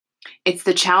It's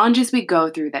the challenges we go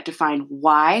through that define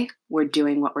why we're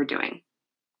doing what we're doing.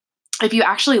 If you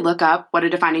actually look up what a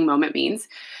defining moment means,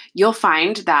 you'll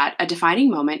find that a defining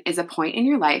moment is a point in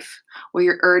your life where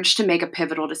you're urged to make a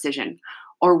pivotal decision,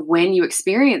 or when you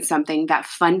experience something that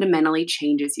fundamentally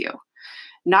changes you.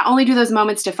 Not only do those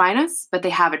moments define us, but they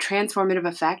have a transformative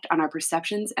effect on our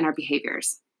perceptions and our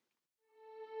behaviors.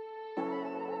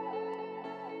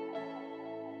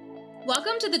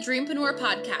 Welcome to the Dreampreneur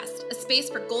Podcast, a space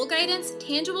for goal guidance,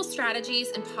 tangible strategies,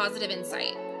 and positive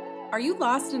insight. Are you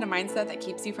lost in a mindset that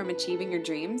keeps you from achieving your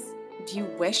dreams? Do you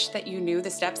wish that you knew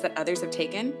the steps that others have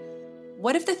taken?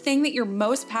 What if the thing that you're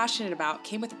most passionate about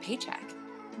came with a paycheck?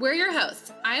 We're your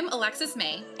hosts. I'm Alexis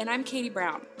May. And I'm Katie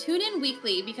Brown. Tune in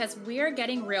weekly because we're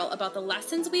getting real about the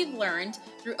lessons we've learned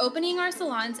through opening our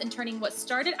salons and turning what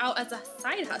started out as a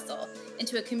side hustle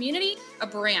into a community, a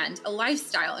brand, a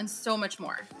lifestyle, and so much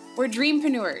more. We're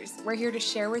dreampreneurs. We're here to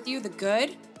share with you the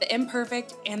good, the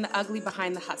imperfect, and the ugly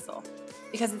behind the hustle.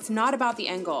 Because it's not about the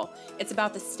end goal. It's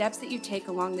about the steps that you take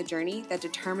along the journey that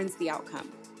determines the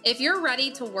outcome. If you're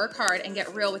ready to work hard and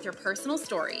get real with your personal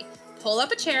story, pull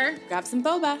up a chair, grab some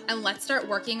boba, and let's start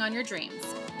working on your dreams.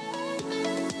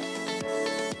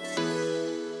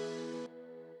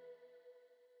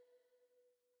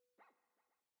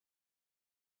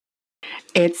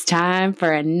 It's time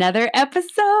for another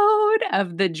episode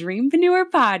of the Dreampreneur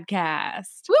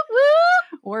Podcast. Whoop,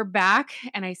 whoop. We're back,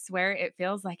 and I swear it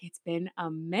feels like it's been a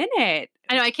minute.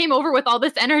 I know, I came over with all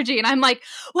this energy, and I'm like,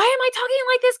 why am I talking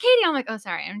like this, Katie? I'm like, oh,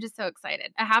 sorry, I'm just so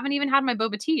excited. I haven't even had my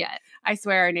boba tea yet. I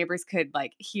swear our neighbors could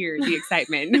hear the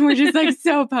excitement. We're just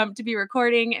so pumped to be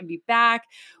recording and be back.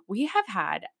 We have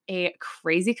had a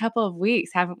crazy couple of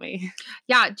weeks, haven't we?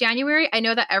 Yeah, January, I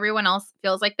know that everyone else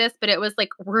feels like this, but it was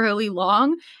really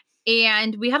long.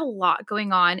 And we had a lot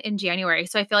going on in January.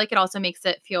 So I feel like it also makes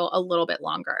it feel a little bit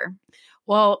longer.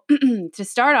 Well, to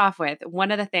start off with,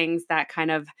 one of the things that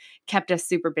kind of kept us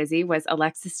super busy was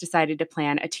Alexis decided to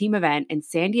plan a team event in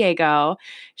San Diego.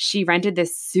 She rented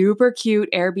this super cute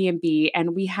Airbnb,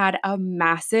 and we had a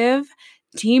massive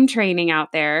team training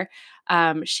out there.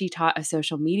 She taught a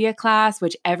social media class,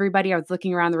 which I was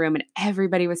looking around the room and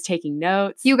everybody was taking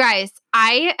notes. You guys,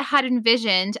 I had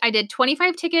envisioned, I did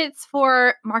 25 tickets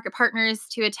for market partners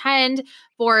to attend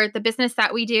for the business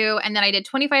that we do. And then I did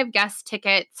 25 guest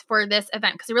tickets for this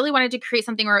event because I really wanted to create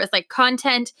something where it was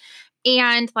content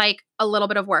and a little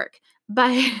bit of work.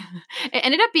 But it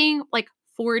ended up being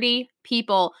 40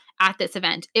 people at this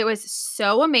event. It was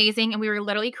so amazing. And we were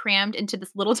literally crammed into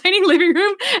this little tiny living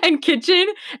room and kitchen.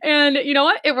 And you know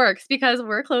what? It works because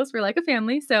we're close. We're like a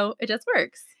family. So it just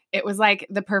works. It was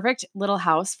the perfect little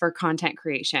house for content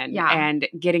creation and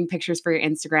getting pictures for your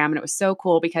Instagram. And it was so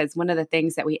cool because one of the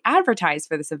things that we advertised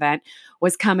for this event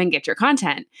was come and get your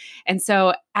content. And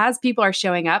so as people are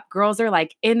showing up, girls are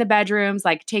in the bedrooms,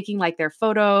 taking their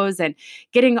photos and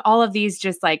getting all of these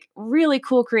just really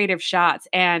cool creative shots.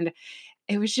 And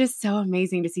it was just so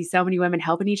amazing to see so many women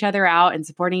helping each other out and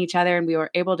supporting each other. And we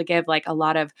were able to give a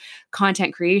lot of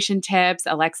content creation tips.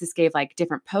 Alexis gave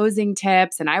different posing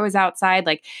tips. And I was outside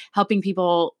helping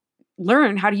people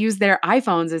learn how to use their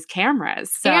iPhones as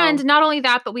cameras. And not only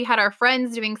that, but we had our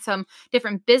friends doing some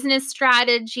different business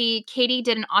strategy. Katie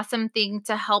did an awesome thing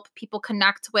to help people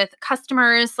connect with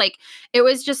customers. It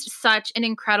was just such an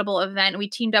incredible event. We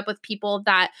teamed up with people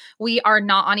that we are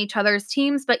not on each other's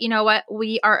teams, but you know what?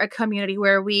 We are a community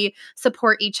where we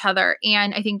support each other.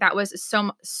 And I think that was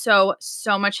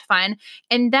so much fun.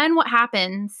 And then what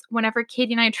happens whenever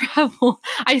Katie and I travel,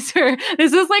 I swear,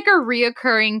 this is a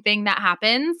reoccurring thing that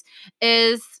happens.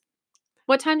 Is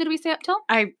what time did we stay up till?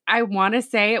 I want to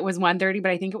say it was 1:30,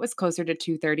 but I think it was closer to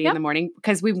 2:30 in the morning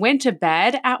because we went to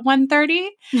bed at 1:30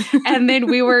 and then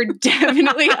we were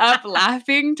definitely up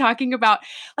laughing, talking about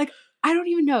I don't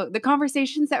even know, the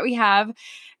conversations that we have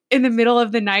in the middle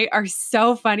of the night are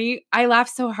so funny. I laugh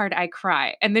so hard, I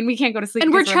cry. And then we can't go to sleep.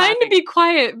 And we're trying to be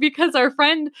quiet because our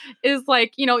friend is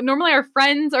normally our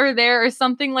friends are there or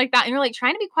something like that. And you're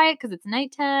trying to be quiet because it's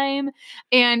nighttime.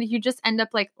 And you just end up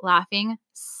laughing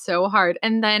so hard.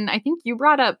 And then I think you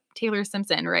brought up Taylor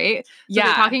Simpson, right? So yeah.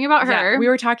 We're talking about her. Yeah. We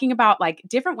were talking about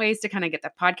different ways to kind of get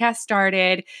the podcast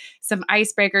started, some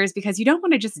icebreakers, because you don't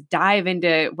want to just dive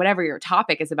into whatever your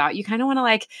topic is about. You kind of want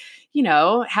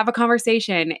to have a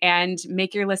conversation and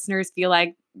make your listeners feel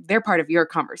like they're part of your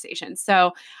conversation.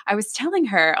 So I was telling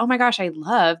her, oh my gosh, I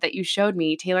love that you showed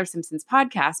me Taylor Simpson's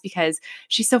podcast because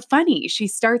she's so funny. She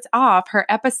starts off her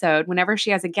episode whenever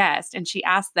she has a guest and she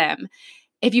asks them,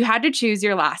 if you had to choose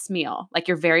your last meal, like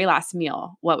your very last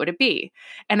meal, what would it be?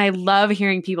 And I love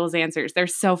hearing people's answers. They're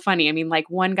so funny. I mean, like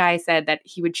one guy said that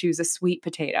he would choose a sweet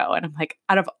potato. And I'm like,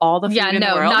 out of all the food in the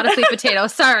world. Not a sweet potato.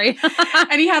 Sorry.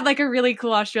 And he had like a really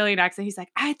cool Australian accent. He's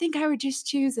like, I think I would just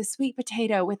choose a sweet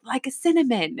potato with like a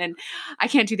cinnamon. And I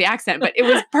can't do the accent, but it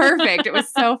was perfect. It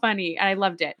was so funny. And I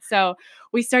loved it. So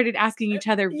we started asking each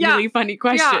other really funny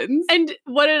questions. Yeah. And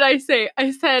what did I say?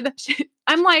 I said,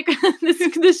 I'm like,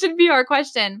 this should be our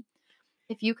question.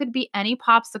 If you could be any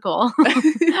popsicle,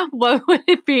 what would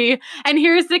it be? And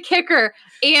here's the kicker.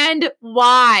 And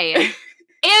why?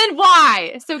 And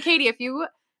why? So Katie, if you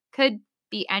could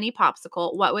be any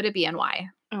popsicle, what would it be and why?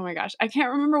 Oh my gosh. I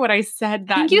can't remember what I said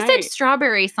that I think you night. said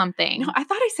strawberry something. No, I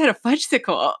thought I said a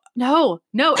fudgesicle. No,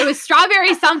 it was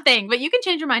strawberry something, but you can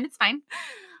change your mind. It's fine.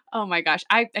 Oh my gosh.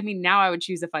 I mean, now I would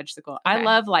choose a fudgesicle. Okay. I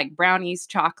love like brownies,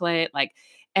 chocolate, like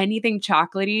anything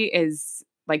chocolatey is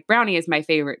like brownie is my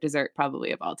favorite dessert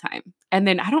probably of all time. And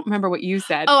then I don't remember what you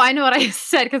said. Oh, I know what I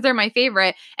said because they're my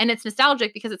favorite. And it's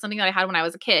nostalgic because it's something that I had when I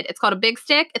was a kid. It's called a Big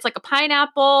Stick. It's like a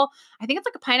pineapple. I think it's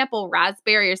like a pineapple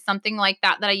raspberry or something like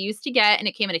that I used to get. And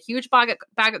it came in a huge bag at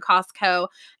Costco.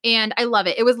 And I love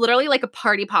it. It was literally like a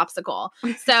party popsicle.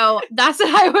 So that's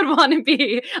what I would want to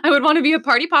be. I would want to be a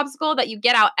party popsicle that you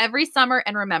get out every summer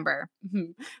and remember.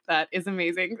 That is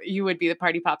amazing. You would be the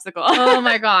party popsicle. Oh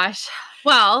my gosh.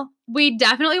 Well, we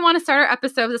definitely want to start our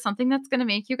episodes with something that's going to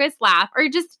make you guys laugh or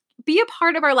just be a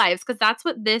part of our lives because that's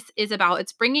what this is about.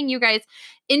 It's bringing you guys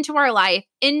into our life,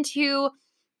 into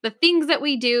the things that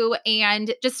we do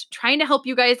and just trying to help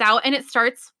you guys out. And it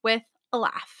starts with a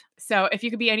laugh. So if you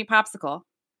could be any popsicle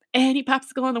in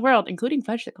the world, including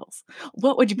fudgesicles,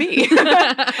 what would you be?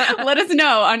 Let us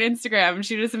know on Instagram.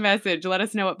 Shoot us a message. Let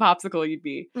us know what popsicle you'd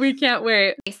be. We can't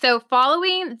wait. So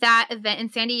following that event in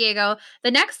San Diego,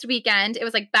 the next weekend, it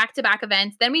was like back-to-back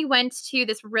events. Then we went to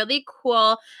this really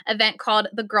cool event called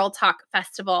the Girl Talk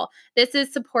Festival. This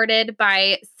is supported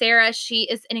by Sarah. She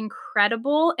is an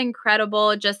incredible,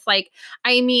 just like,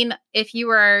 I mean, if you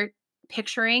were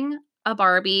picturing a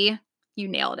Barbie, you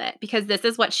nailed it because this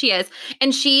is what she is.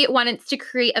 And she wanted to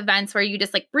create events where you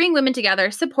just like bring women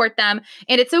together, support them.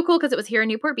 And it's so cool because it was here in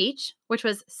Newport Beach, which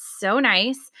was so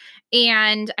nice.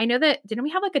 And I know that, didn't we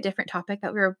have like a different topic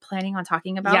that we were planning on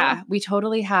talking about? Yeah, we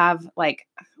totally have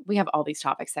we have all these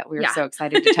topics that we were so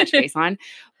excited to touch base on.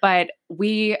 But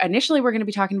we initially were going to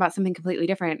be talking about something completely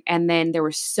different. And then there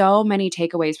were so many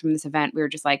takeaways from this event. We were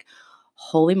just like,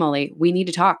 holy moly, we need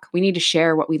to talk. We need to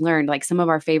share what we learned, like some of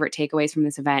our favorite takeaways from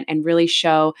this event and really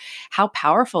show how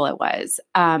powerful it was.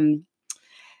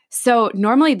 So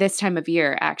normally this time of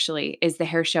year actually is the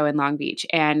hair show in Long Beach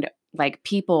and like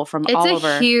people from all over.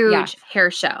 It's a huge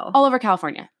hair show. All over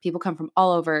California. People come from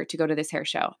all over to go to this hair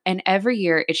show. And every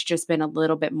year it's just been a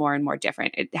little bit more and more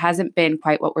different. It hasn't been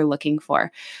quite what we're looking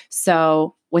for.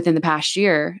 So within the past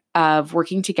year of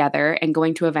working together and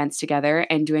going to events together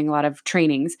and doing a lot of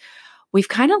trainings, we've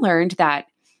kind of learned that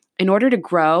in order to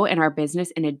grow in our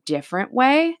business in a different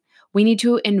way, we need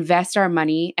to invest our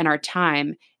money and our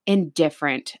time in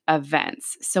different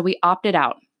events. So we opted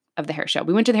out of the hair show.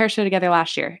 We went to the hair show together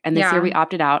last year, and this year we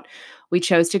opted out. We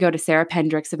chose to go to Sarah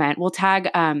Pendrick's event. We'll tag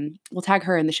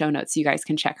her in the show notes so you guys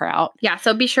can check her out. Yeah,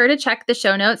 so be sure to check the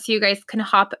show notes so you guys can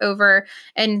hop over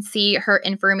and see her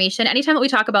information. Anytime that we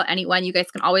talk about anyone, you guys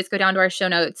can always go down to our show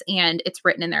notes and it's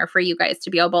written in there for you guys to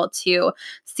be able to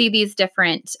see these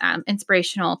different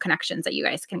inspirational connections that you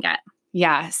guys can get.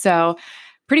 Yeah, so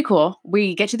pretty cool.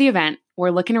 We get to the event,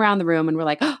 we're looking around the room and we're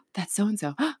like, oh, that's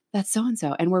so-and-so. Oh, that's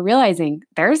so-and-so. And we're realizing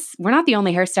we're not the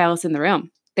only hairstylists in the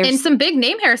room. And some big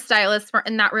name hairstylists were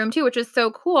in that room too, which was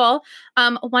so cool.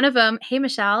 One of them, hey,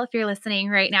 Michelle, if you're listening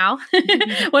right now,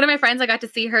 one of my friends, I got to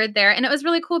see her there. And it was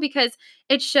really cool because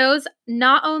it shows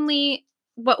not only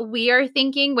what we are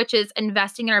thinking, which is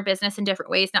investing in our business in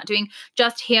different ways, not doing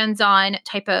just hands-on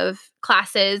type of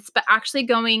classes, but actually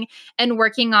going and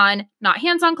working on not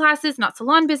hands-on classes, not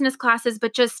salon business classes,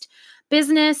 but just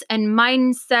business and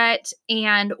mindset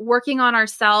and working on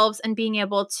ourselves and being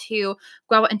able to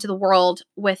go out into the world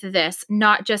with this,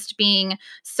 not just being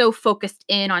so focused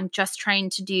in on just trying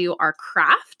to do our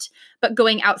craft, but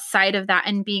going outside of that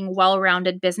and being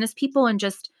well-rounded business people and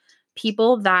just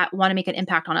people that want to make an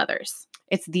impact on others.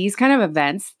 It's these kind of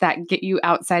events that get you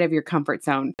outside of your comfort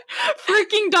zone.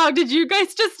 Freaking dog. Did you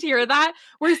guys just hear that?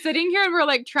 We're sitting here and we're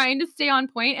like trying to stay on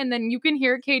point, and then you can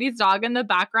hear Katie's dog in the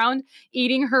background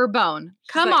eating her bone.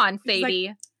 Come on,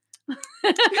 Sadie.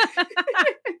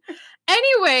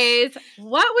 Anyways,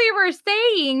 what we were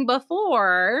saying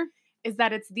before is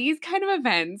that it's these kind of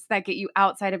events that get you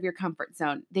outside of your comfort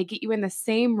zone. They get you in the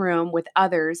same room with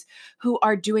others who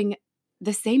are doing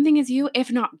the same thing as you,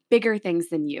 if not bigger things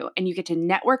than you. And you get to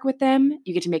network with them.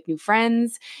 You get to make new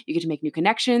friends. You get to make new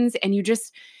connections. And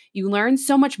you learn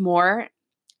so much more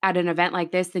at an event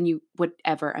like this than you would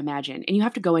ever imagine. And you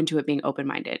have to go into it being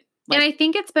open-minded. And I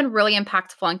think it's been really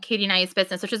impactful on Katie and I's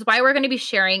business, which is why we're going to be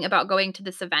sharing about going to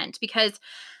this event, because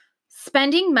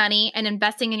spending money and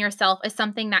investing in yourself is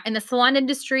something that in the salon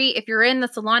industry, if you're in the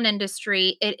salon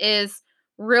industry, it is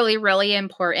really, really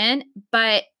important.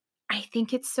 But I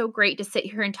think it's so great to sit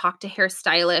here and talk to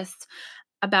hairstylists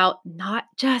about not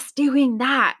just doing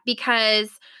that, because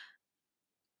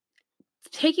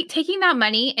taking that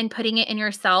money and putting it in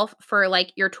yourself for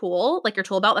like your tool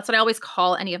belt. That's what I always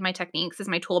call any of my techniques, is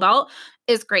my tool belt,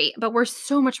 is great. But we're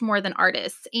so much more than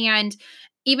artists. And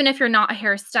even if you're not a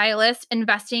hairstylist,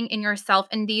 investing in yourself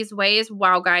in these ways,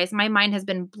 wow, guys, my mind has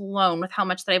been blown with how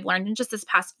much that I've learned in just this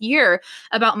past year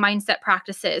about mindset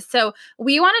practices. So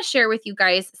we want to share with you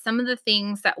guys some of the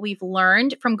things that we've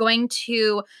learned from going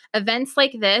to events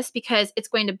like this, because it's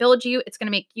going to build you. It's going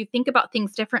to make you think about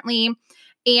things differently.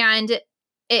 And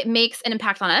it makes an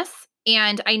impact on us.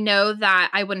 And I know that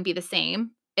I wouldn't be the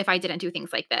same if I didn't do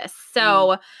things like this.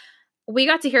 So we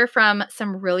got to hear from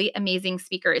some really amazing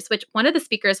speakers, which one of the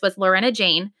speakers was Lorna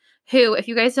Jane, who, if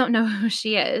you guys don't know who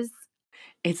she is.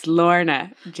 It's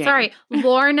Lorna Jane. Sorry,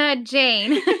 Lorna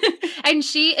Jane. And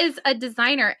she is a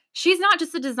designer. She's not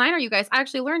just a designer, you guys. I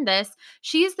actually learned this.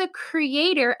 She's the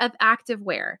creator of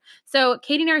activewear. So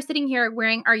Katie and I are sitting here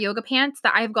wearing our yoga pants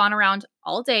that I've gone around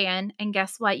all day in. And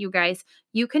guess what, you guys?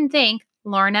 You can thank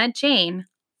Lorna Jane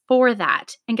for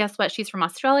that. And guess what? She's from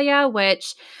Australia,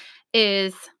 which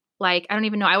is like, I don't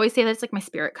even know. I always say that it's like my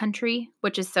spirit country,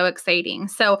 which is so exciting.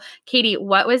 So Katie,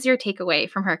 what was your takeaway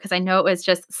from her? Because I know it was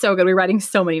just so good. We're writing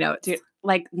so many notes. Dude,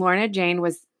 like Lorna Jane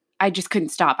I just couldn't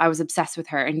stop. I was obsessed with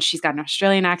her. And she's got an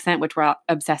Australian accent, which we're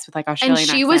obsessed with, like Australian accents.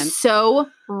 And she was so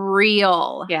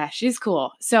real. Yeah, she's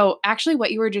cool. So actually what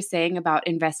you were just saying about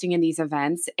investing in these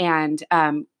events and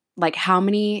like how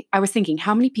many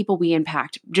people we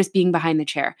impact just being behind the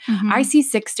chair. Mm-hmm. I see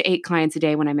 6 to 8 clients a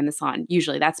day when I'm in the salon.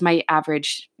 Usually that's my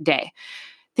average day.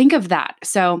 Think of that.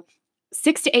 So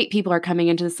 6 to 8 people are coming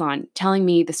into the salon telling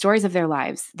me the stories of their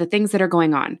lives, the things that are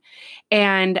going on.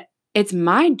 And it's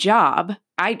my job.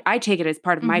 I take it as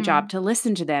part of my job to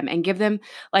listen to them and give them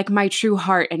like my true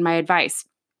heart and my advice.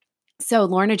 So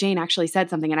Lorna Jane actually said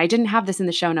something, and I didn't have this in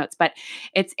the show notes, but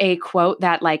it's a quote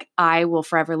that like I will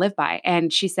forever live by.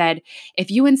 And she said, if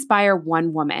you inspire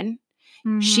one woman,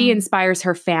 she inspires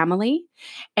her family.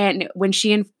 And when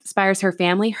she inspires her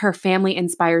family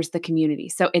inspires the community.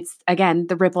 So it's, again,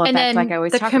 the ripple effect, like I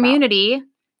always talk about. The community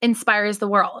inspires the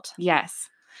world. Yes.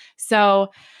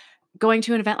 So going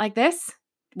to an event like this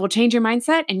will change your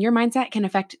mindset, and your mindset can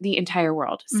affect the entire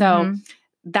world. So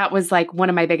that was like one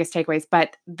of my biggest takeaways.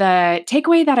 But the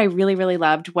takeaway that I really, really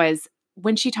loved was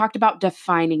when she talked about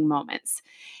defining moments.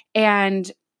 And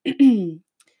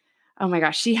oh my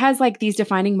gosh, she has like these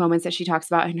defining moments that she talks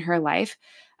about in her life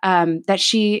that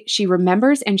she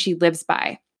remembers and she lives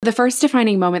by. The first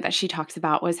defining moment that she talks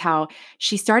about was how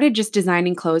she started just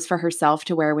designing clothes for herself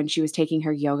to wear when she was taking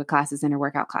her yoga classes and her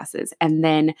workout classes. And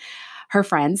then her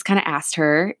friends kind of asked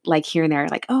her like here and there,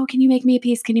 like, oh, can you make me a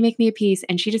piece? Can you make me a piece?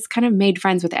 And she just kind of made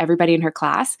friends with everybody in her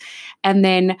class. And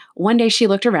then one day she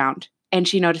looked around and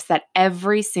she noticed that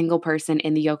every single person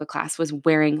in the yoga class was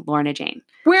wearing Lorna Jane.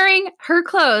 Wearing her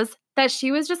clothes that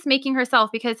she was just making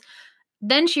herself, because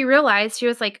then she realized, she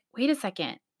was like, wait a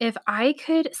second. If I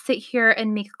could sit here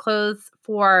and make clothes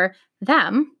for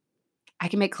them, I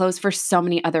can make clothes for so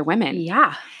many other women.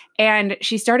 Yeah. And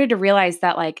she started to realize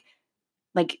that like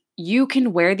you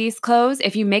can wear these clothes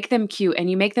if you make them cute and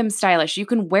you make them stylish. You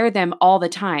can wear them all the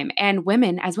time. And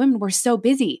as women, we're so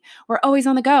busy. We're always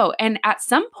on the go. And at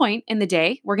some point in the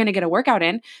day, we're going to get a workout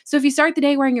in. So if you start the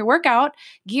day wearing your workout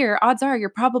gear, odds are you're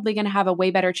probably going to have a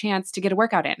way better chance to get a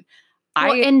workout in.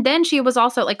 And then she was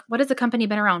also like, what has the company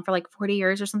been around for, like 40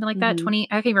 years or something like that? 20,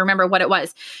 I can't even remember what it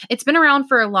was. It's been around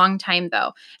for a long time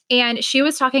though. And she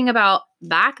was talking about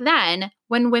back then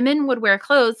when women would wear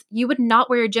clothes, you would not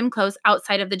wear your gym clothes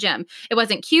outside of the gym. It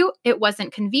wasn't cute. It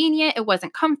wasn't convenient. It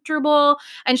wasn't comfortable.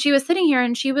 And she was sitting here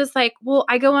and she was like, well,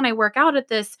 I go and I work out at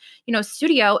this,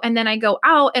 studio, and then I go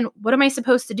out, and what am I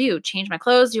supposed to do? Change my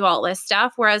clothes, do all this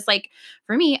stuff. Whereas like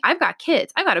for me, I've got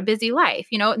kids. I've got a busy life,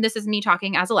 and this is me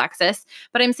talking as Alexis,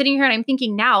 but I'm sitting here and I'm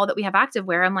thinking now that we have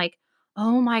activewear, I'm like,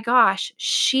 oh my gosh,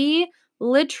 she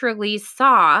literally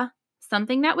saw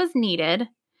something that was needed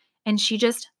and she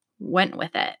just went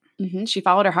with it. She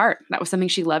followed her heart. That was something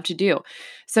she loved to do.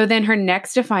 So then her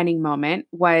next defining moment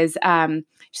was,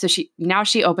 so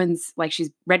she opens, like she's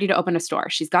ready to open a store.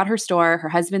 She's got her store. Her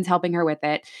husband's helping her with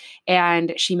it.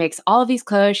 And she makes all of these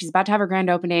clothes. She's about to have her grand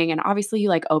opening. And obviously you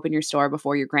like open your store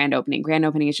before your grand opening. Grand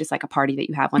opening is just like a party that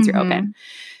you have once you're open.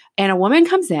 And a woman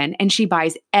comes in and she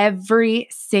buys every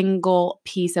single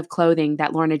piece of clothing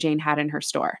that Lorna Jane had in her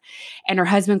store. And her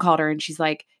husband called her and he's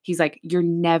like, you're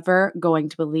never going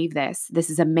to believe this. This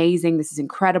is amazing. This is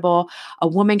incredible. A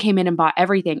woman came in and bought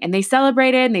everything. And they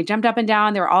celebrated and they jumped up and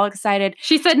down. They were all excited.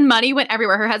 She said money went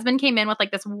everywhere. Her husband came in with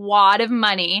like this wad of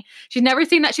money. She's never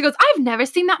seen that. She goes, I've never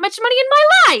seen that much money in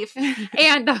my life.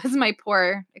 And that was my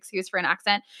poor excuse for an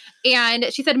accent. And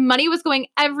she said money was going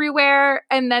everywhere.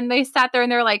 And then they sat there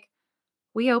and they're like,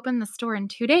 we opened the store in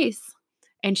 2 days.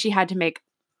 And she had to make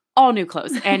all new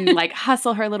clothes and like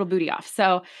hustle her little booty off.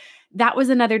 So that was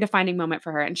another defining moment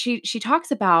for her. And she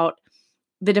talks about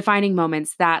the defining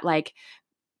moments that like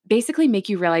basically make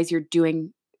you realize you're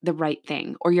doing the right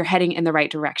thing or you're heading in the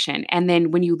right direction. And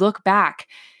then when you look back,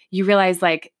 you realize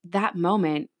like that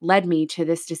moment led me to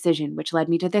this decision, which led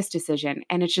me to this decision.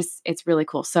 And it's really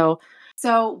cool. So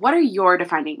what are your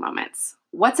defining moments?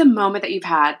 What's a moment that you've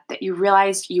had that you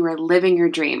realized you were living your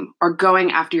dream or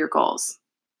going after your goals?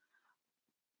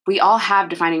 We all have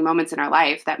defining moments in our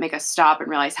life that make us stop and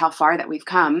realize how far that we've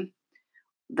come,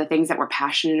 the things that we're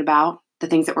passionate about, the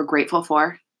things that we're grateful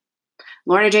for.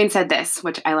 Lorna Jane said this,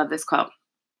 which I love this quote.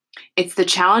 It's the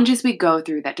challenges we go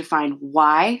through that define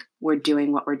why we're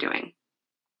doing what we're doing.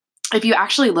 If you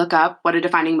actually look up what a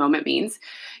defining moment means,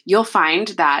 you'll find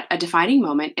that a defining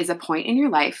moment is a point in your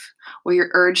life where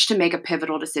you're urged to make a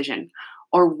pivotal decision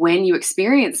or when you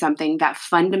experience something that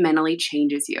fundamentally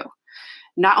changes you.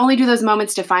 Not only do those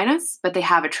moments define us, but they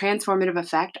have a transformative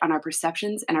effect on our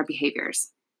perceptions and our behaviors.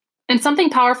 And something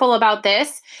powerful about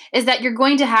this is that you're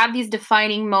going to have these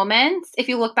defining moments if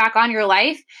you look back on your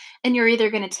life, and you're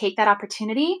either going to take that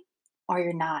opportunity or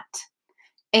you're not.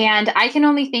 And I can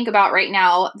only think about right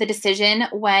now the decision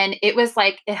when it was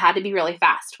like it had to be really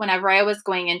fast. Whenever I was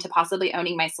going into possibly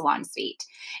owning my salon suite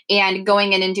and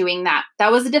going in and doing that, that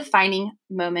was a defining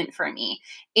moment for me.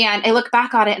 And I look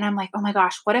back on it and I'm like, oh my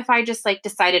gosh, what if I just like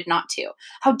decided not to?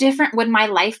 How different would my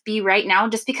life be right now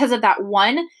just because of that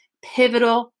one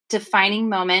pivotal defining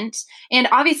moment? And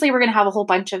obviously we're going to have a whole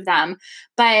bunch of them,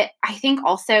 but I think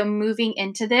also moving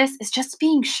into this is just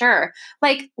being sure.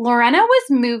 Like Lorna,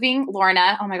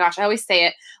 oh my gosh, I always say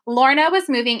it. Lorna was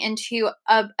moving into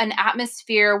an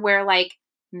atmosphere where like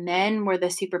men were the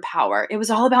superpower. It was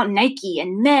all about Nike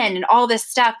and men and all this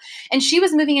stuff. And she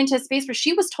was moving into a space where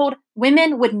she was told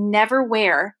women would never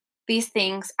wear these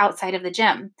things outside of the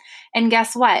gym. And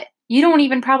guess what? You don't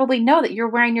even probably know that you're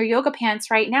wearing your yoga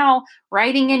pants right now,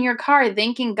 riding in your car,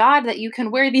 thanking God that you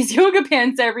can wear these yoga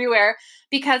pants everywhere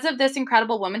because of this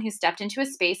incredible woman who stepped into a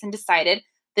space and decided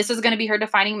this was going to be her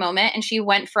defining moment. And she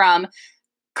went from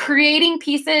creating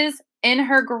pieces in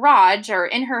her garage or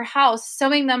in her house,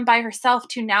 sewing them by herself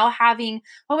to now having,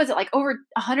 like over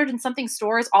 100 and something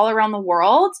stores all around the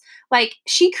world. Like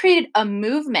she created a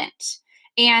movement.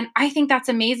 And I think that's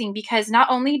amazing because not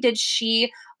only did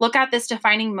she look at this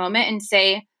defining moment and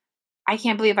say, I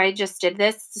can't believe I just did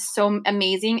this. This is so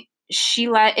amazing. She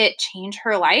let it change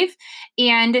her life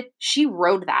and she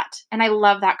rode that. And I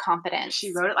love that confidence.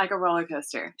 She rode it like a roller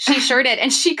coaster. She sure did.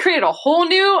 And she created a whole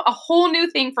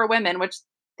new thing for women, which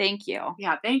thank you.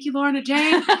 Yeah. Thank you, Lorna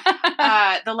Jane.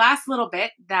 The last little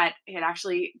bit that it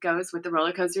actually goes with the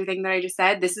roller coaster thing that I just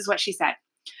said, this is what she said.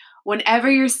 Whenever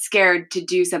you're scared to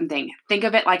do something, think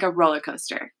of it like a roller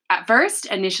coaster. At first,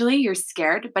 initially, you're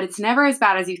scared, but it's never as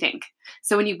bad as you think.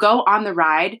 So when you go on the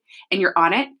ride and you're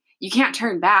on it, you can't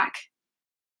turn back.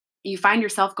 You find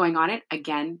yourself going on it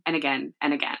again and again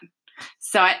and again.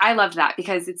 So I love that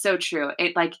because it's so true.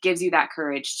 It like gives you that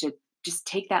courage to just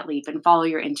take that leap and follow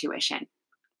your intuition.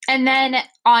 And then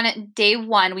on day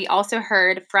one, we also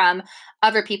heard from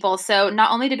other people. So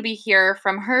not only did we hear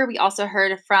from her, we also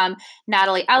heard from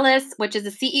Natalie Ellis, which is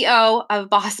the CEO of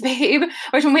Boss Babe,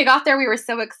 which when we got there, we were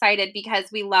so excited because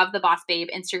we love the Boss Babe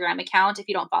Instagram account. If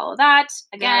you don't follow that,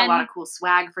 again, a lot of cool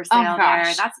swag for sale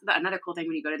there. That's another cool thing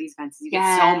when you go to these events is you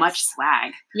get so much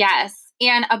swag. Yes.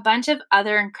 And a bunch of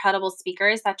other incredible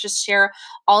speakers that just share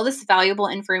all this valuable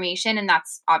information. And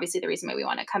that's obviously the reason why we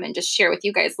want to come and just share with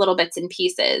you guys little bits and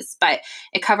pieces. But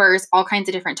it covers all kinds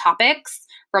of different topics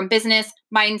from business,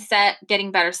 mindset,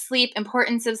 getting better sleep,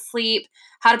 importance of sleep,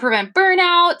 how to prevent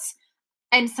burnout.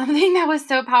 And something that was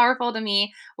so powerful to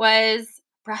me was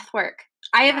breath work.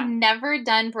 I have never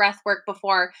done breath work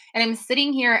before. And I'm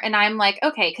sitting here and I'm like,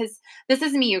 okay, because this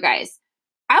is me, you guys.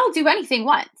 I'll do anything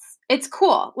once. it's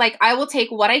cool. Like I will take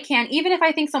what I can, even if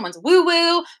I think someone's woo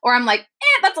woo, or I'm like,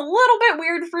 that's a little bit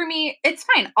weird for me. It's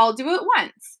fine. I'll do it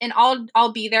once and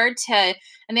I'll be there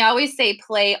and they always say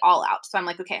play all out. So I'm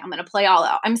like, okay, I'm going to play all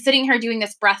out. I'm sitting here doing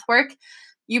this breath work.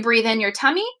 You breathe in your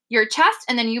tummy, your chest,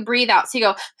 and then you breathe out. So you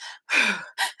go,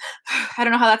 I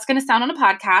don't know how that's going to sound on a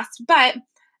podcast, but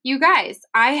you guys,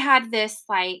 I had this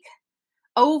like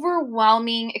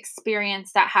overwhelming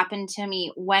experience that happened to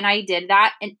me when I did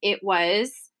that. And it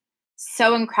was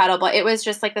so incredible. It was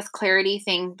just like this clarity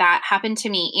thing that happened to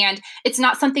me. And it's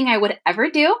not something I would ever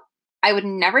do. I would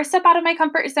never step out of my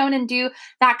comfort zone and do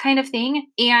that kind of thing.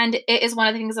 And it is one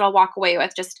of the things that I'll walk away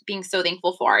with just being so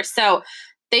thankful for. So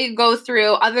they go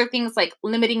through other things like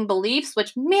limiting beliefs,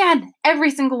 which, man, every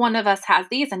single one of us has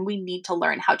these, and we need to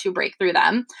learn how to break through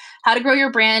them. How to grow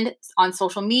your brand on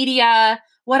social media.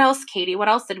 What else, Katie? What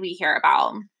else did we hear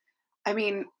about? I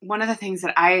mean, one of the things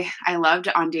that I loved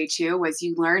on day 2 was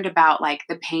you learned about like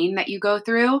the pain that you go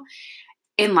through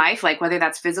in life, like whether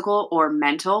that's physical or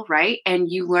mental, right? And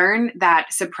you learn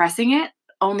that suppressing it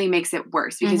only makes it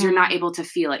worse because you're not able to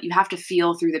feel it. You have to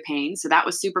feel through the pain. So that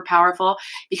was super powerful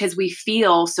because we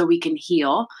feel so we can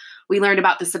heal. We learned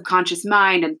about the subconscious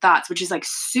mind and thoughts, which is like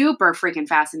super freaking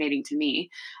fascinating to me.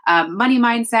 Money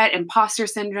mindset, imposter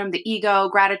syndrome, the ego,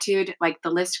 gratitude, like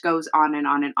the list goes on and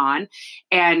on and on.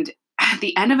 And at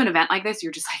the end of an event like this,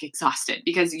 you're just like exhausted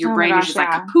because your brain is just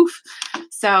like a poof.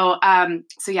 So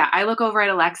yeah, I look over at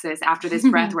Alexis after this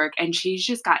breath work and she's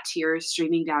just got tears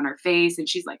streaming down her face. And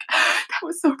she's like, that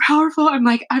was so powerful. I'm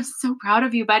like, I'm so proud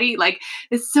of you, buddy. Like,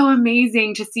 it's so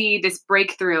amazing to see this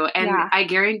breakthrough. And I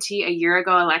guarantee a year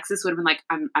ago, Alexis would have been like,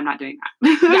 I'm not doing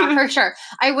that. Yeah, for sure.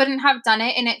 I wouldn't have done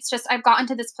it. And it's just, I've gotten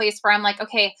to this place where I'm like,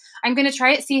 okay, I'm going to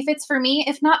try it, see if it's for me.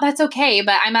 If not, that's okay.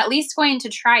 But I'm at least going to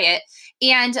try it.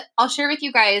 And I'll share with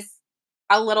you guys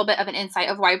a little bit of an insight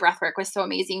of why breathwork was so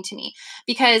amazing to me,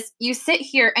 because you sit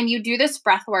here and you do this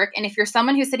breathwork. And if you're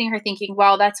someone who's sitting here thinking,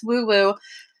 well, that's woo woo.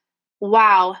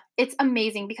 Wow. It's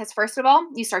amazing because first of all,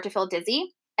 you start to feel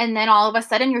dizzy and then all of a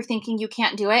sudden you're thinking you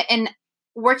can't do it. And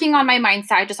working on my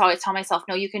mindset, I just always tell myself,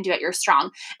 no, you can do it. You're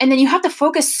strong. And then you have to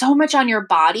focus so much on your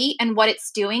body and what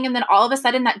it's doing. And then all of a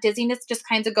sudden that dizziness just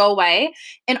kind of go away.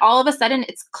 And all of a sudden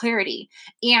it's clarity.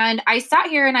 And I sat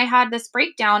here and I had this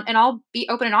breakdown, and I'll be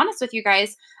open and honest with you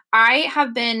guys. I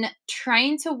have been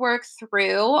trying to work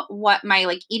through what my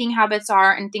like eating habits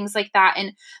are and things like that.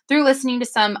 And through listening to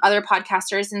some other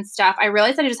podcasters and stuff, I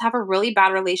realized that I just have a really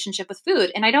bad relationship with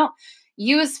food. And I don't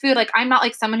use food. Like I'm not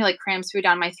like someone who like crams food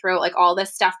down my throat, like all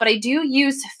this stuff, but I do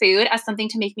use food as something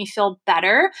to make me feel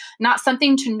better, not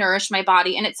something to nourish my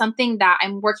body. And it's something that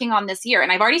I'm working on this year.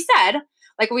 And I've already said,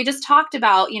 like we just talked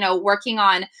about, working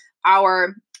on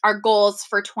our goals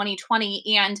for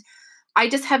 2020. And I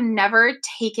just have never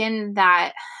taken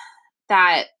that,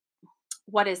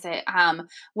 what is it?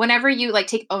 Whenever you like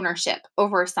take ownership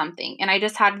over something. And I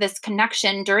just had this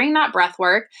connection during that breath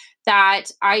work that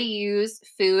I use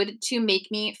food to make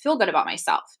me feel good about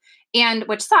myself. And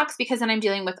which sucks because then I'm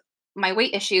dealing with my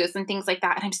weight issues and things like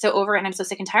that. And I'm so over it and I'm so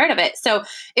sick and tired of it. So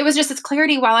it was just this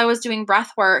clarity while I was doing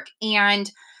breath work.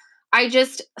 And I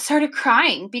just started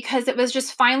crying because it was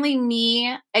just finally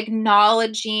me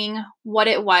acknowledging what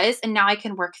it was. And now I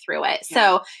can work through it. Yeah.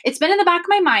 So it's been in the back of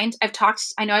my mind.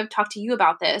 I know I've talked to you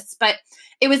about this, but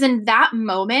it was in that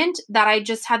moment that I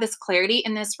just had this clarity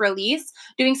and this release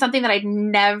doing something that I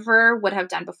never would have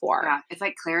done before. Yeah. It's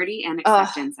like clarity and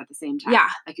acceptance at the same time. Yeah.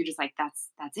 Like you're just like, that's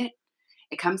it.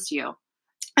 It comes to you.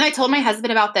 And I told my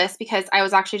husband about this because I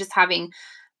was actually just having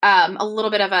a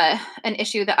little bit of an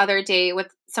issue the other day with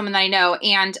someone that I know.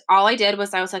 And all I did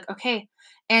was I was like, okay.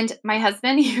 And my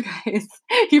husband, you guys,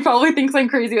 he probably thinks I'm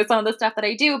crazy with some of the stuff that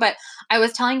I do, but I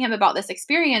was telling him about this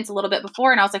experience a little bit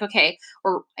before. And I was like, okay,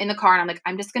 we're in the car and I'm like,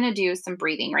 I'm just going to do some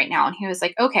breathing right now. And he was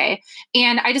like, okay.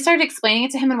 And I just started explaining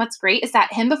it to him. And what's great is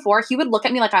that him before he would look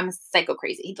at me like I'm psycho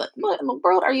crazy. He'd be like, what in the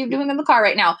world are you doing in the car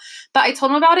right now? But I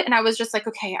told him about it. And I was just like,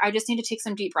 okay, I just need to take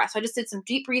some deep breaths. So I just did some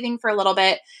deep breathing for a little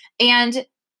bit. And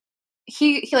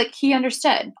he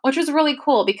understood, which was really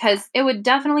cool because it would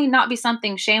definitely not be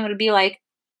something Shane would be like,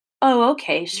 oh,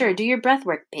 okay, sure. Do your breath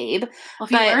work, babe. Well,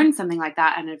 if you learn something like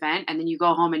that at an event and then you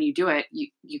go home and you do it,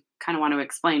 you kind of want to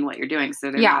explain what you're doing.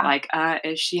 So they're not like,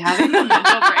 is she having a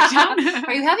mental breakdown?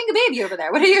 Are you having a baby over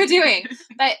there? What are you doing?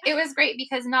 But it was great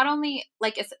because not only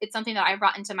like it's something that I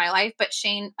brought into my life, but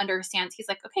Shane understands. He's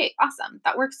like, okay, awesome.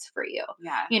 That works for you.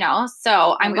 Yeah.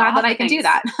 So I'm glad that I can do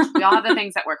that. We all have the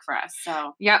things that work for us.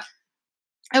 So yep.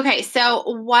 Okay. So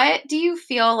what do you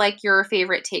feel like your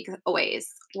favorite takeaways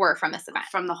were from this event?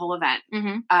 From the whole event?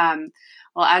 Mm-hmm.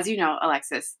 Well, as you know,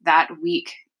 Alexis, that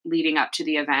week leading up to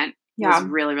the event, was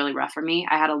really, really rough for me.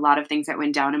 I had a lot of things that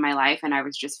went down in my life, and I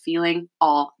was just feeling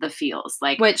all the feels.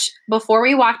 Which, before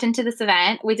we walked into this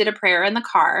event, we did a prayer in the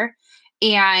car,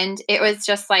 and it was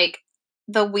just like,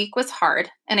 the week was hard,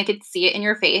 and I could see it in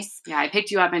your face. Yeah, I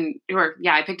picked you up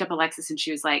I picked up Alexis, and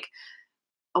she was like,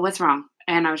 "Oh, what's wrong?"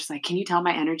 And I was just like, "Can you tell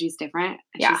my energy's different?"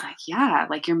 And she's like, "Yeah,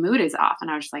 like your mood is off." And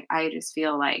I was just like, "I just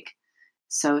feel like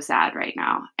so sad right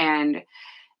now." And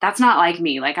that's not like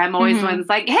me. Like, I'm always the one that's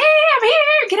like, "Hey, I'm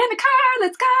here, get in the car,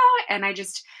 let's go." And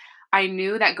I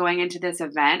knew that going into this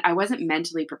event, I wasn't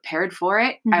mentally prepared for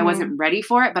it. I wasn't ready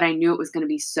for it, but I knew it was going to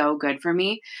be so good for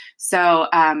me. So,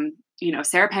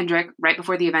 Sarah Pendrick, right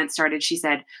before the event started, she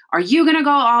said, "Are you going to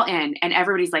go all in?" And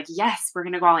everybody's like, "Yes, we're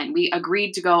going to go all in." We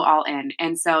agreed to go all in.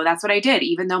 And so that's what I did,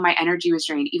 even though my energy was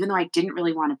drained, even though I didn't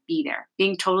really want to be there.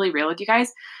 Being totally real with you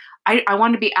guys, I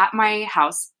wanted to be at my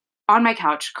house, on my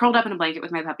couch, curled up in a blanket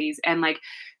with my puppies and like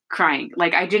crying.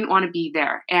 Like, I didn't want to be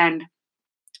there. And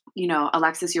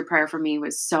Alexis, your prayer for me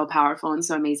was so powerful and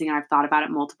so amazing. And I've thought about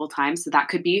it multiple times. So that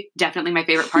could be definitely my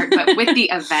favorite part. But with the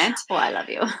event, well, I love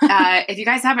you. If you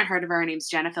guys haven't heard of her name's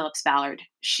Jenna Phillips Ballard.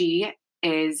 She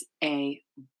is a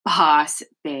boss,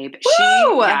 babe.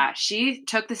 She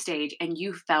took the stage and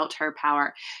you felt her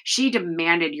power. She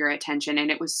demanded your attention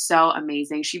and it was so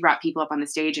amazing. She brought people up on the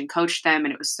stage and coached them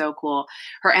and it was so cool.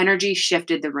 Her energy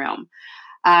shifted the room.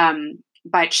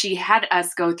 But she had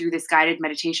us go through this guided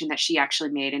meditation that she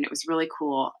actually made, and it was really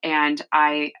cool. And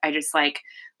I just like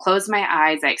closed my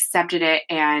eyes, I accepted it,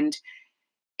 and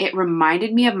it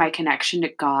reminded me of my connection to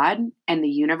God and the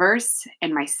universe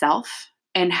and myself,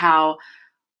 and how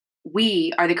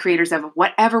we are the creators of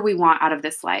whatever we want out of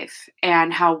this life,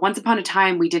 and how once upon a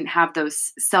time we didn't have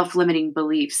those self-limiting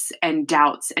beliefs and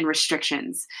doubts and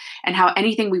restrictions, and how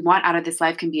anything we want out of this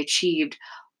life can be achieved.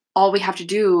 All we have to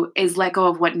do is let go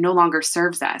of what no longer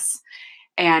serves us.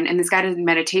 And in this guided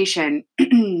meditation,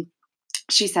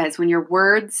 she says, when your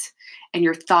words and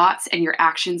your thoughts and your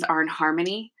actions are in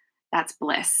harmony, that's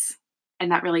bliss.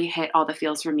 And that really hit all the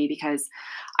feels for me because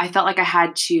I felt like I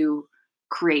had to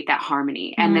create that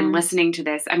harmony. And then listening to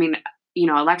this, I mean,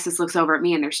 Alexis looks over at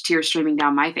me and there's tears streaming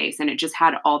down my face, and it just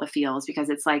had all the feels because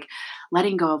it's like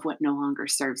letting go of what no longer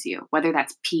serves you, whether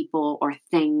that's people or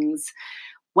things,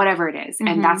 whatever it is.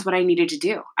 And that's what I needed to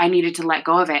do. I needed to let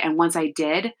go of it. And once I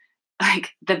did, like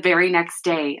the very next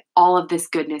day, all of this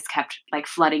goodness kept like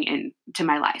flooding into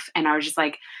my life. And I was just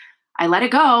like, I let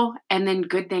it go. And then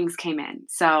good things came in.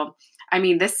 So, I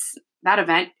mean, that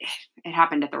event, it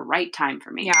happened at the right time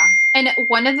for me. Yeah. And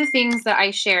one of the things that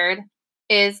I shared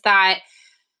is that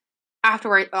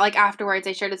afterwards,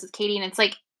 I shared this with Katie, and it's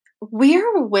like,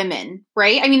 we're women,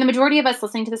 right? I mean, the majority of us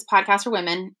listening to this podcast are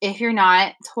women. If you're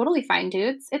not, totally fine,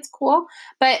 dudes. It's cool.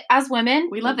 But as women,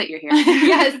 we love that you're here.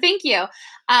 Yes, thank you.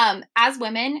 As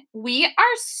women, we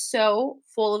are so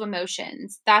full of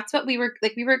emotions. That's what we were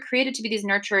created to be, these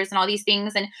nurturers and all these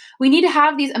things. And we need to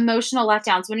have these emotional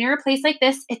letdowns. When you're in a place like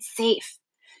this, it's safe.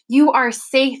 You are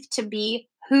safe to be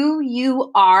who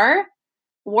you are,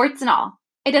 warts and all.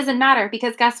 It doesn't matter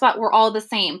because guess what? We're all the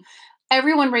same.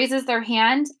 Everyone raises their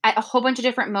hand at a whole bunch of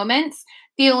different moments,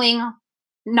 feeling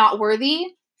not worthy,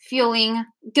 feeling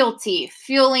guilty,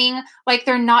 feeling like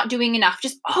they're not doing enough.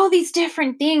 Just all these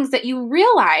different things that you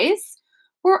realize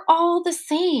we're all the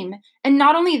same. And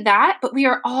not only that, but we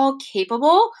are all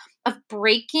capable of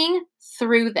breaking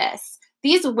through this.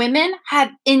 These women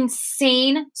had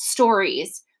insane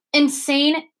stories,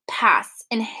 insane pasts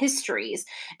and histories.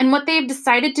 And what they've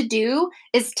decided to do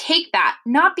is take that,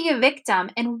 not be a victim,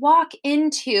 and walk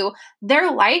into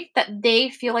their life that they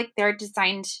feel like they're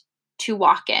designed to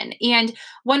walk in. And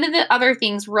one of the other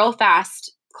things, real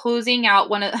fast, closing out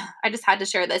I just had to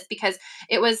share this because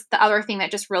it was the other thing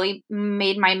that just really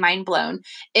made my mind blown,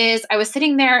 is I was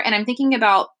sitting there and I'm thinking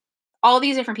about all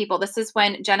these different people. This is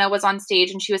when Jenna was on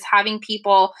stage and she was having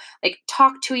people like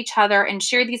talk to each other and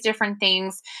share these different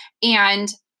things. And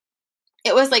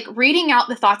it was like reading out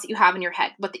the thoughts that you have in your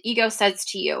head, what the ego says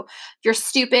to you. You're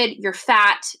stupid, you're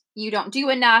fat, you don't do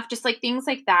enough, just like things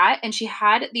like that. And she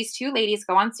had these two ladies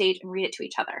go on stage and read it to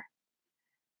each other.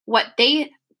 What they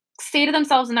say to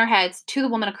themselves in their heads to the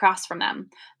woman across from them.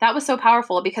 That was so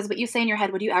powerful because what you say in your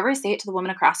head, would you ever say it to the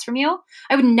woman across from you?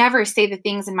 I would never say the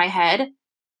things in my head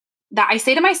that I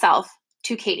say to myself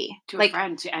to Katie. To a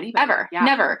friend, to anybody. Ever. Yeah.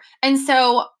 Never. And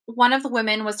so one of the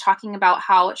women was talking about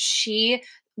how she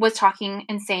was talking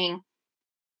and saying,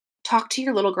 talk to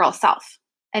your little girl self.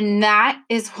 And that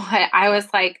is what I was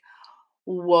like,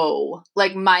 whoa,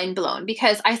 like mind blown,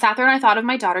 because I sat there and I thought of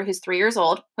my daughter who's 3 years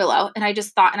old, Willow. And I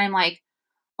just thought, and I'm like,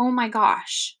 oh my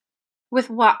gosh, with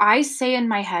what I say in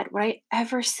my head, would I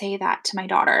ever say that to my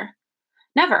daughter?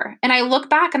 Never. And I look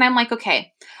back and I'm like,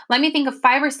 okay, let me think of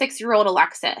 5 or 6-year-old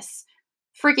Alexis.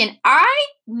 Freaking, I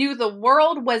knew the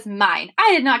world was mine.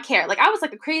 I did not care. Like, I was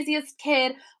like the craziest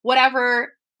kid,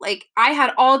 whatever. Like, I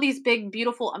had all these big,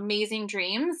 beautiful, amazing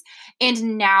dreams.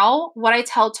 And now what I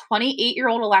tell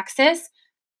 28-year-old Alexis,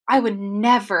 I would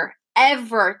never,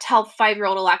 ever tell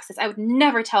 5-year-old Alexis. I would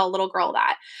never tell a little girl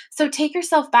that. So take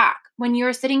yourself back when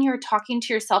you're sitting here talking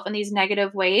to yourself in these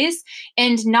negative ways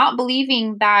and not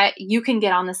believing that you can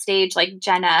get on the stage like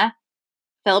Jenna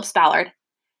Phillips Ballard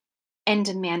and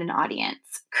demand an audience.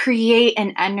 Create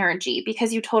an energy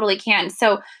because you totally can.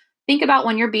 So think about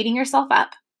when you're beating yourself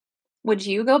up. Would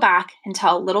you go back and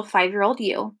tell little 5-year-old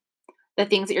you the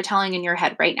things that you're telling in your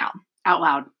head right now? Out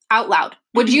loud. Out loud.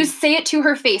 Would you say it to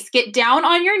her face? Get down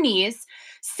on your knees,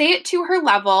 say it to her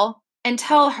level, and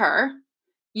tell her,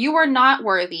 you are not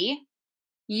worthy.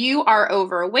 You are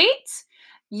overweight.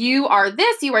 You are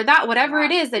this, you are that, whatever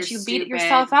it is that you beat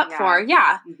yourself up for.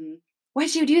 Yeah. Mm-hmm.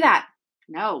 Would you do that?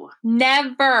 No.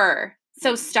 Never.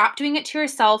 So stop doing it to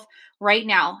yourself right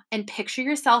now and picture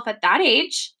yourself at that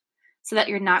age so that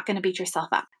you're not going to beat yourself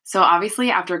up. So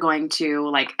obviously after going to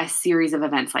like a series of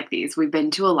events like these, we've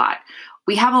been to a lot.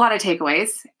 We have a lot of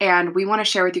takeaways and we want to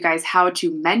share with you guys how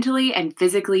to mentally and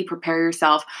physically prepare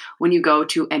yourself when you go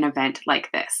to an event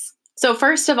like this. So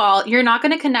first of all, you're not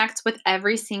going to connect with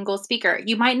every single speaker.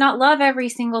 You might not love every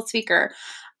single speaker.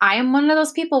 I am one of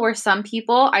those people where some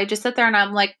people, I just sit there and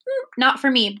I'm like, not for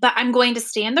me, but I'm going to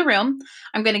stay in the room.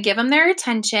 I'm going to give them their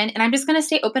attention and I'm just going to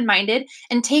stay open-minded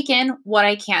and take in what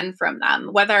I can from them.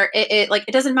 Whether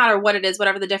it doesn't matter what it is,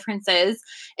 whatever the difference is,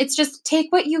 it's just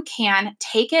take what you can,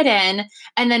 take it in,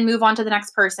 and then move on to the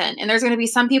next person. And there's going to be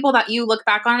some people that you look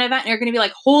back on an event and you're going to be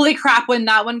like, holy crap, when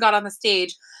that one got on the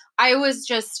stage, I was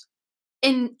just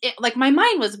like my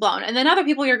mind was blown. And then other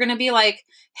people you're going to be like,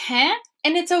 huh?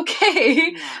 And it's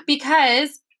okay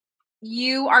because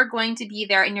you are going to be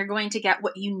there and you're going to get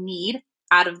what you need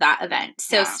out of that event.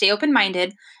 So stay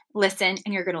open-minded, listen,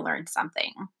 and you're going to learn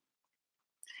something.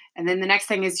 And then the next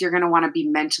thing is you're going to want to be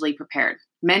mentally prepared.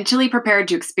 Mentally prepared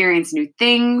to experience new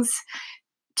things,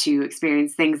 to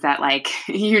experience things that like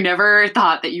you never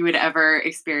thought that you would ever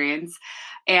experience.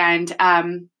 And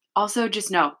also just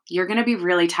know you're going to be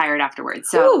really tired afterwards.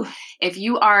 So if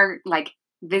you are like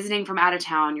visiting from out of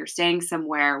town, you're staying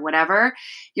somewhere, whatever,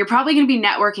 you're probably going to be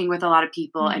networking with a lot of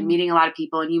people and meeting a lot of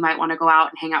people, and you might want to go out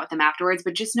and hang out with them afterwards,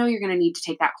 but just know you're going to need to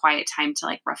take that quiet time to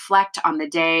like reflect on the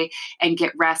day and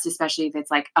get rest, especially if it's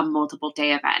like a multiple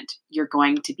day event. You're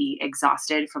going to be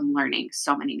exhausted from learning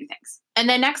so many new things. And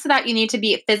then next to that, you need to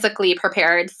be physically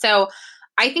prepared. So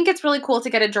I think it's really cool to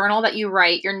get a journal that you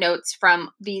write your notes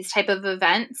from these type of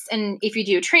events. And if you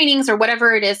do trainings or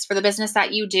whatever it is for the business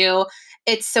that you do,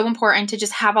 it's so important to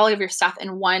just have all of your stuff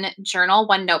in one journal,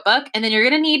 one notebook. And then you're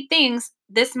going to need things.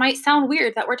 This might sound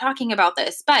weird that we're talking about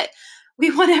this, but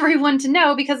we want everyone to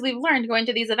know because we've learned going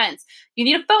to these events. You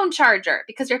need a phone charger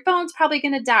because your phone's probably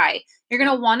going to die. You're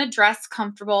going to want to dress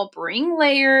comfortable, bring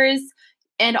layers,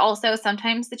 and also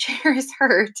sometimes the chairs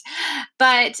hurt,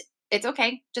 but it's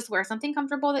okay. Just wear something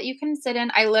comfortable that you can sit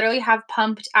in. I literally have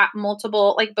pumped at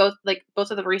multiple,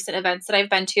 both of the recent events that I've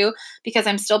been to because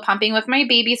I'm still pumping with my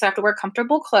baby. So I have to wear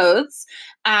comfortable clothes.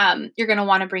 You're going to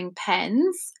want to bring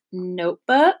pens,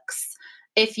 notebooks.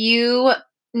 If you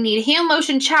need hand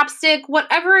lotion, chapstick,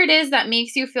 whatever it is that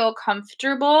makes you feel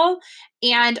comfortable.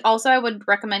 And also I would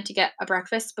recommend to get a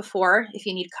breakfast before. If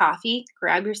you need coffee,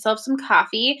 grab yourself some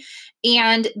coffee.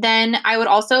 And then I would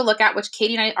also look at, which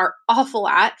Katie and I are awful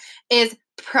at, is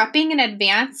prepping in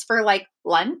advance for like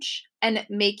lunch and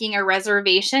making a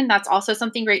reservation. That's also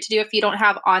something great to do if you don't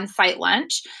have on-site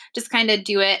lunch. Just kind of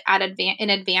do it in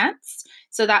advance.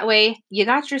 So that way you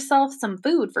got yourself some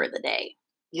food for the day.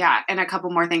 Yeah. And a couple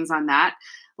more things on that.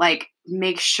 Like,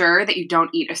 make sure that you don't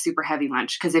eat a super heavy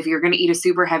lunch. Because if you're going to eat a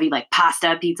super heavy, like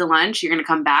pasta, pizza lunch, you're going to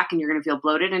come back and you're going to feel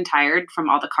bloated and tired from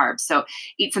all the carbs. So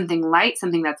eat something light,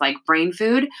 something that's like brain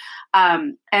food.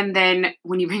 And then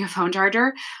when you bring a phone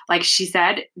charger, like she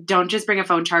said, don't just bring a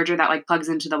phone charger that like plugs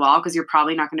into the wall because you're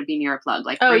probably not going to be near a plug.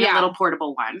 Like bring a little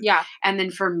portable one. Yeah. And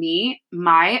then for me,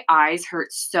 my eyes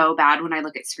hurt so bad when I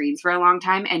look at screens for a long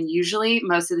time. And usually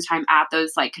most of the time at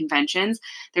those like conventions,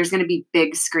 there's going to be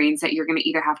big screens that you're going to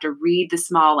either have to read the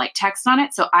small like text on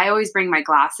it. So I always bring my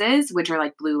glasses, which are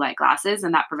like blue light glasses,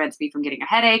 and that prevents me from getting a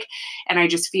headache. And I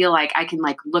just feel like I can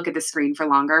like look at the screen for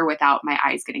longer without my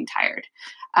eyes getting tired.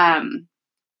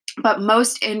 But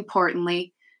most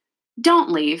importantly, don't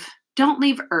leave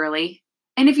early.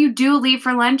 And if you do leave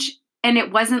for lunch and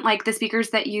it wasn't like the speakers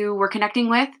that you were connecting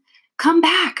with, come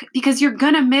back because you're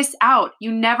going to miss out.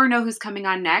 You never know who's coming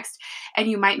on next, and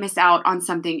you might miss out on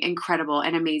something incredible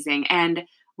and amazing. And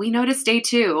we noticed day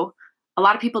 2, a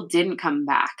lot of people didn't come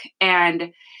back.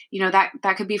 And, you know,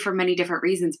 that could be for many different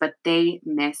reasons, but they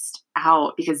missed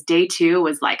out because day 2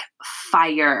 was like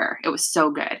fire. It was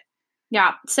so good.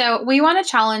 Yeah. So we want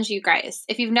to challenge you guys.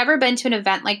 If you've never been to an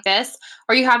event like this,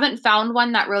 or you haven't found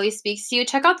one that really speaks to you,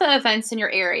 check out the events in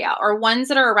your area or ones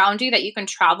that are around you that you can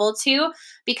travel to,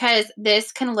 because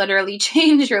this can literally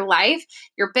change your life,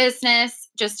 your business,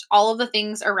 just all of the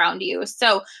things around you.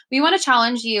 So we want to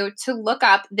challenge you to look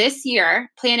up this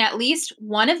year, plan at least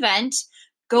one event,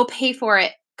 go pay for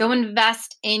it. Go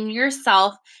invest in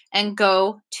yourself and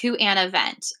go to an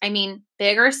event. I mean,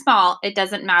 big or small, it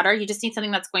doesn't matter. You just need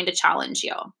something that's going to challenge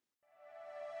you.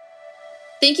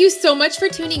 Thank you so much for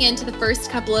tuning in to the first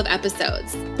couple of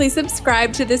episodes. Please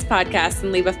subscribe to this podcast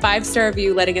and leave a 5-star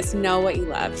review letting us know what you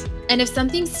loved. And if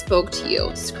something spoke to you,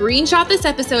 screenshot this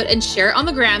episode and share it on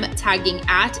the gram, tagging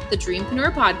 @the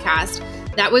Dreampreneur Podcast.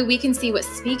 That way we can see what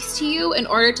speaks to you in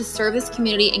order to serve this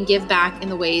community and give back in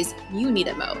the ways you need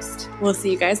it most. We'll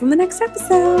see you guys on the next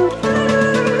episode.